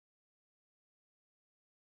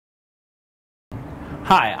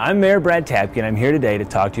Hi, I'm Mayor Brad Tapke, and I'm here today to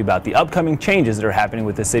talk to you about the upcoming changes that are happening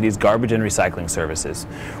with the city's garbage and recycling services.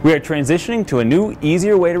 We are transitioning to a new,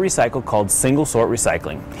 easier way to recycle called single-sort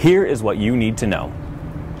recycling. Here is what you need to know.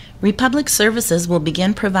 Republic Services will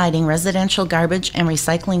begin providing residential garbage and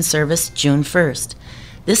recycling service June 1st.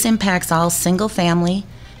 This impacts all single-family,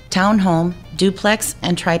 townhome, duplex,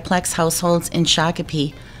 and triplex households in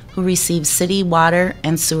Shakopee who receive city water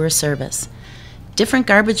and sewer service. Different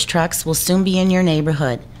garbage trucks will soon be in your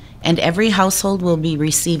neighborhood, and every household will be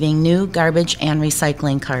receiving new garbage and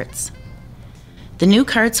recycling carts. The new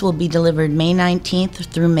carts will be delivered May 19th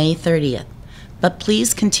through May 30th, but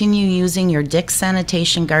please continue using your Dick's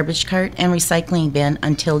Sanitation garbage cart and recycling bin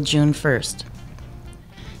until June 1st.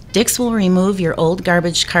 Dick's will remove your old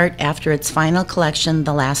garbage cart after its final collection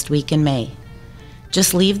the last week in May.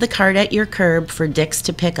 Just leave the cart at your curb for Dick's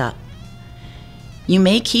to pick up. You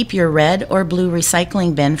may keep your red or blue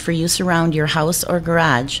recycling bin for use around your house or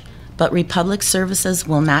garage, but Republic Services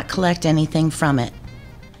will not collect anything from it.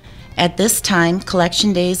 At this time,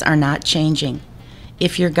 collection days are not changing.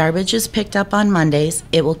 If your garbage is picked up on Mondays,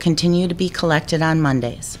 it will continue to be collected on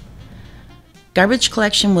Mondays. Garbage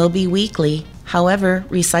collection will be weekly, however,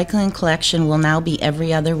 recycling collection will now be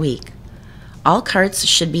every other week. All carts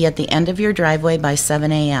should be at the end of your driveway by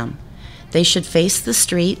 7 a.m. They should face the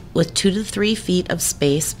street with 2 to 3 feet of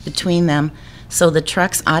space between them so the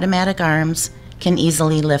truck's automatic arms can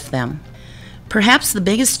easily lift them. Perhaps the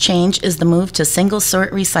biggest change is the move to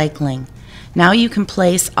single-sort recycling. Now you can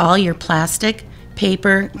place all your plastic,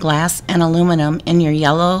 paper, glass, and aluminum in your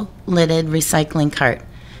yellow-lidded recycling cart.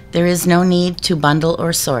 There is no need to bundle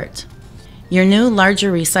or sort. Your new,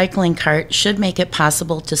 larger recycling cart should make it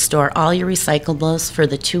possible to store all your recyclables for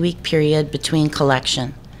the 2-week period between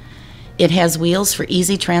collection. It has wheels for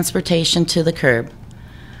easy transportation to the curb.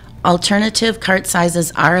 Alternative cart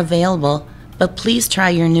sizes are available, but please try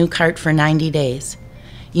your new cart for 90 days.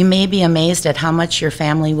 You may be amazed at how much your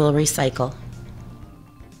family will recycle.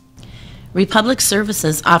 Republic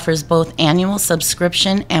Services offers both annual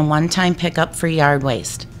subscription and one-time pickup for yard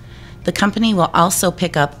waste. The company will also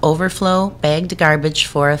pick up overflow bagged garbage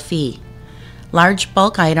for a fee. Large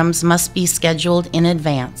bulk items must be scheduled in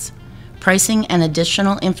advance. Pricing and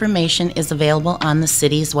additional information is available on the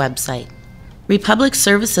city's website. Republic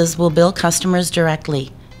Services will bill customers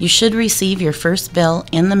directly. You should receive your first bill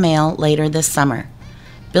in the mail later this summer.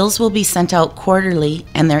 Bills will be sent out quarterly,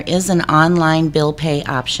 and there is an online bill pay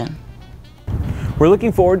option. We're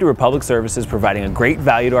looking forward to Republic Services providing a great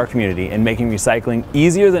value to our community and making recycling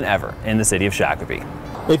easier than ever in the city of Shakopee.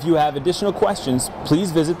 If you have additional questions,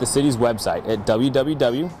 please visit the city's website at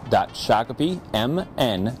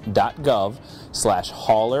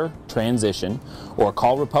www.shakopeemn.gov/hauler-transition or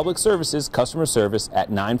call Republic Services customer service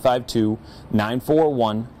at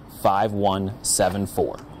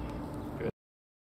 952-941-5174.